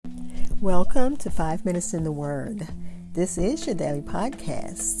Welcome to 5 Minutes in the Word. This is your daily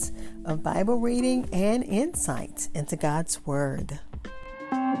podcast of Bible reading and insight into God's Word.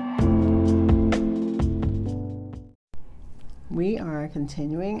 We are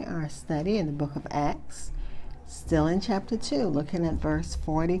continuing our study in the book of Acts, still in chapter 2, looking at verse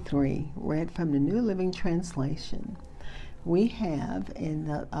 43, read from the New Living Translation. We have in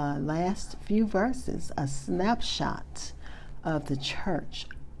the last few verses a snapshot of the church,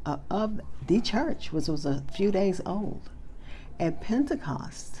 which was a few days old. At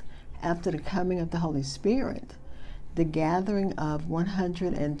Pentecost, after the coming of the Holy Spirit, the gathering of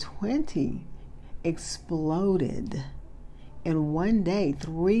 120 exploded. In one day,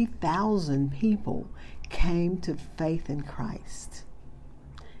 3,000 people came to faith in Christ.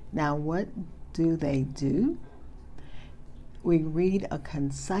 Now, what do? We read a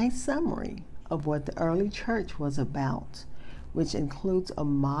concise summary of what the early church was about, which includes a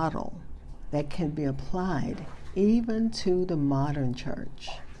model that can be applied even to the modern church.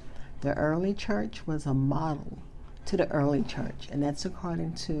 The early church was a model to the early church, and that's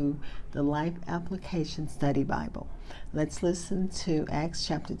according to the Life Application Study Bible. Let's listen to Acts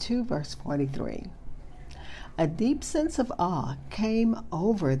chapter 2, verse 43. A deep sense of awe came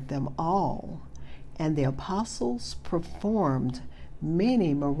over them all, and the apostles performed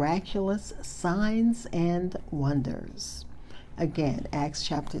many miraculous signs and wonders. Again, Acts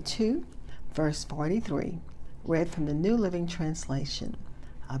chapter 2, verse 43, read from the New Living Translation.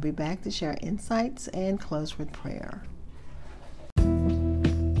 I'll be back to share insights and close with prayer.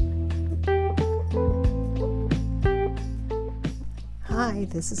 Hi,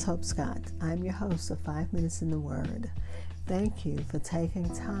 this is Hope Scott. I'm your host of 5 Minutes in the Word. Thank you for taking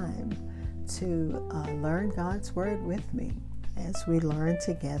time to learn God's Word with me as we learn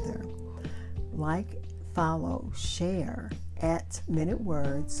together. Like, follow, share at Minute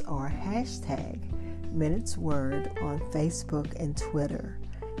Words or hashtag Minutes Word on Facebook and Twitter.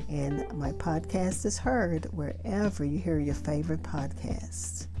 And my podcast is heard wherever you hear your favorite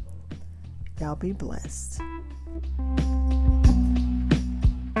podcasts. Y'all be blessed.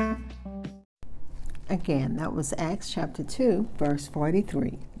 Again, that was Acts chapter 2, verse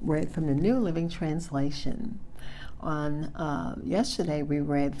 43, read from the New Living Translation. Yesterday we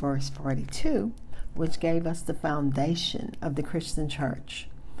read verse 42, which gave us the foundation of the Christian church.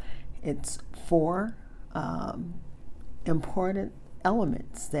 It's 4 important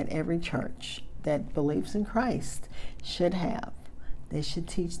elements that every church that believes in Christ should have. They should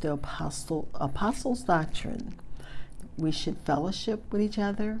teach the apostles' doctrine. We should fellowship with each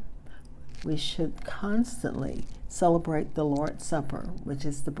other. We should constantly celebrate the Lord's Supper, which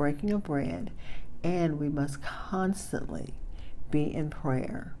is the breaking of bread, and we must constantly be in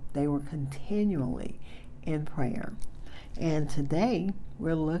prayer. They were continually in prayer. And today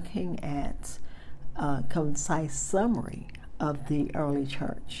we're looking at a concise summary of the early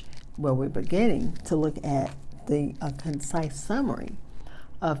church. Well, we're beginning to look at a concise summary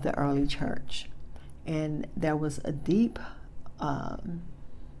of the early church. And there was a deep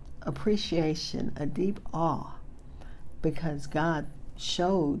appreciation, a deep awe, because God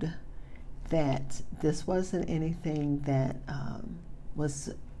showed that this wasn't anything that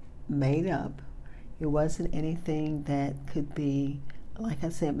was made up. It wasn't anything that could be, like I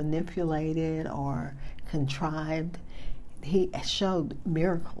said, manipulated or contrived. He showed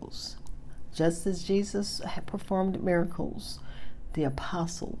miracles. Just as Jesus had performed miracles, the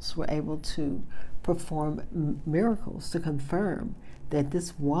apostles were able to perform miracles to confirm that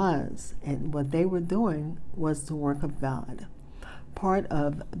this was, and what they were doing was the work of God. Part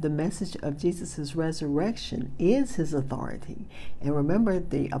of the message of Jesus' resurrection is his authority. And remember,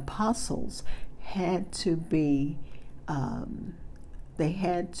 the apostles had to be, they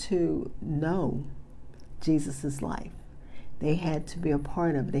had to know Jesus' life. They had to be a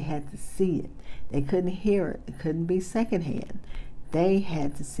part of it. They had to see it. They couldn't hear it. It couldn't be secondhand. They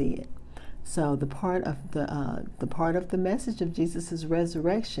had to see it. So the part of the message of Jesus'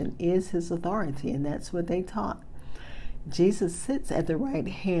 resurrection is his authority, and that's what they taught. Jesus sits at the right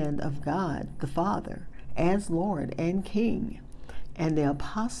hand of God, the Father, as Lord and King. And the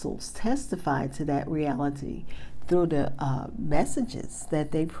apostles testified to that reality through the messages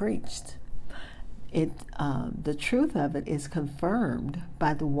that they preached. The truth of it is confirmed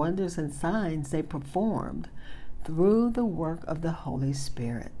by the wonders and signs they performed through the work of the Holy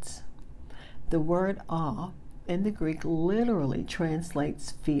Spirit. The word awe in the Greek literally translates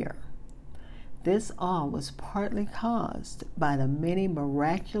fear. This awe was partly caused by the many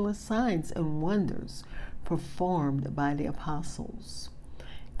miraculous signs and wonders performed by the apostles.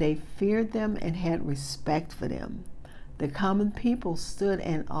 They feared them and had respect for them. The common people stood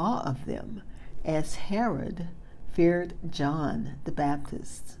in awe of them, as Herod feared John the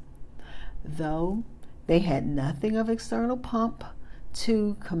Baptist. Though they had nothing of external pomp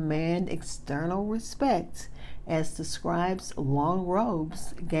to command external respect, as the scribes' long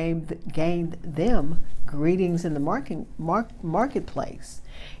robes gained them greetings in the marketplace,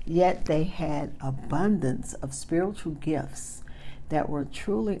 yet they had abundance of spiritual gifts that were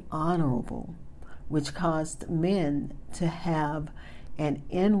truly honorable, which caused men to have an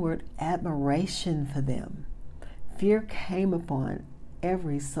inward admiration for them. Fear came upon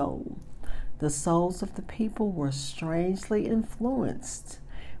every soul. The souls of the people were strangely influenced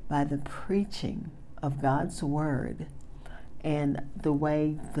by the preaching of God's word and the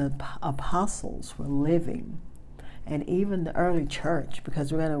way the apostles were living, and even the early church,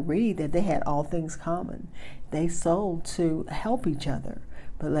 because we're going to read that they had all things common. They sold to help each other.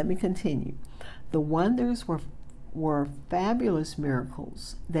 But let me continue. The wonders were fabulous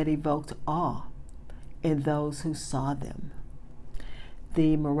miracles that evoked awe in those who saw them.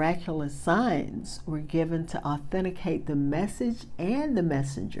 The miraculous signs were given to authenticate the message and the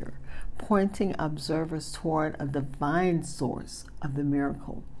messenger, pointing observers toward a divine source of the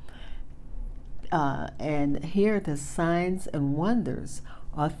miracle. And here the signs and wonders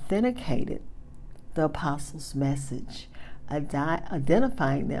authenticated the apostles' message,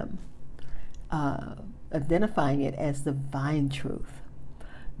 identifying it as divine truth.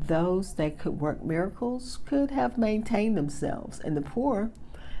 Those that could work miracles could have maintained themselves, and the poor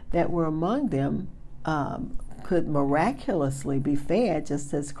that were among them could miraculously be fed,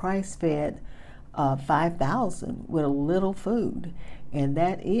 just as Christ fed 5,000 with a little food. And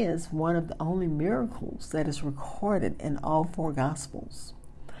that is one of the only miracles that is recorded in all four Gospels.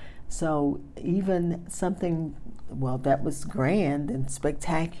 So even something, well, that was grand and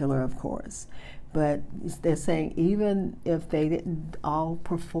spectacular, of course, but they're saying even if they didn't all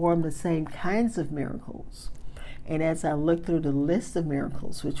perform the same kinds of miracles, and as I look through the list of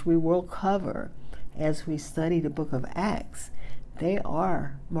miracles, which we will cover as we study the book of Acts, they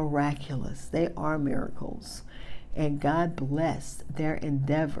are miraculous. They are miracles. And God blessed their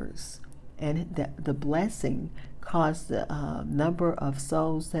endeavors. And the blessing caused the number of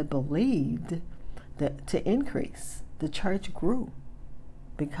souls that believed to increase. The church grew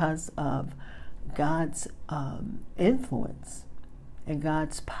because of God's influence and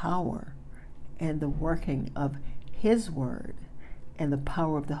God's power and the working of His Word and the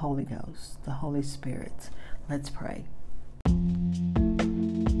power of the Holy Ghost, the Holy Spirit. Let's pray.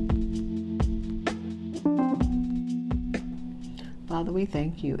 Father, we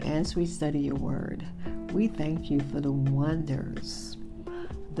thank you as we study your word. We thank you for the wonders,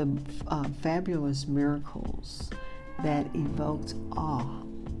 the fabulous miracles that evoked awe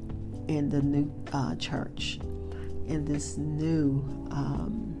in the new church, in this new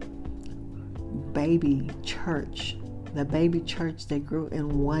baby church, the baby church that grew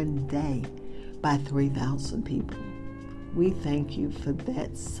in one day by 3,000 people. We thank you for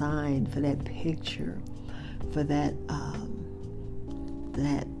that sign, for that picture, for that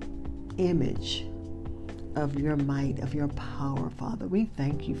image of your might, of your power, Father. We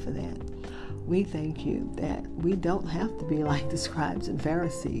thank you for that. We thank you that we don't have to be like the scribes and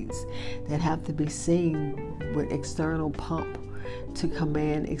Pharisees that have to be seen with external pomp to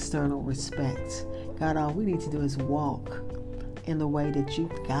command external respect. God, all we need to do is walk in the way that you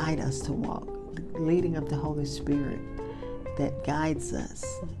guide us to walk, the leading of the Holy Spirit that guides us.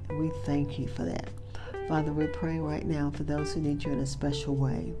 We thank you for that. Father, we're praying right now for those who need you in a special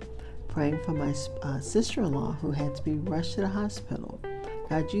way. Praying for my sister-in-law who had to be rushed to the hospital.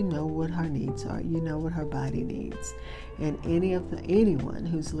 God, you know what her needs are. You know what her body needs. And anyone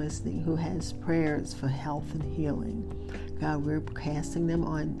who's listening who has prayers for health and healing, God, we're casting them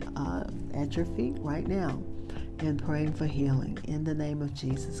on at your feet right now and praying for healing. In the name of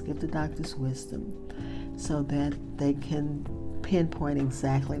Jesus, give the doctors wisdom so that they can pinpoint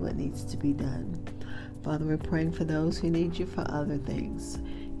exactly what needs to be done. Father, we're praying for those who need you for other things.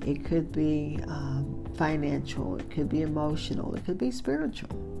 It could be financial, it could be emotional, it could be spiritual.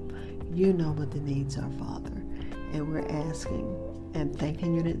 You know what the needs are, Father. And we're asking and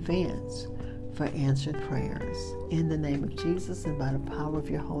thanking you in advance for answered prayers. In the name of Jesus and by the power of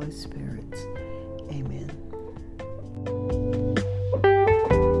your Holy Spirit. Amen.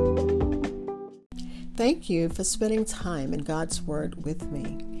 Thank you for spending time in God's Word with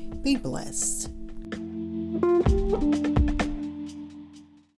me. Be blessed.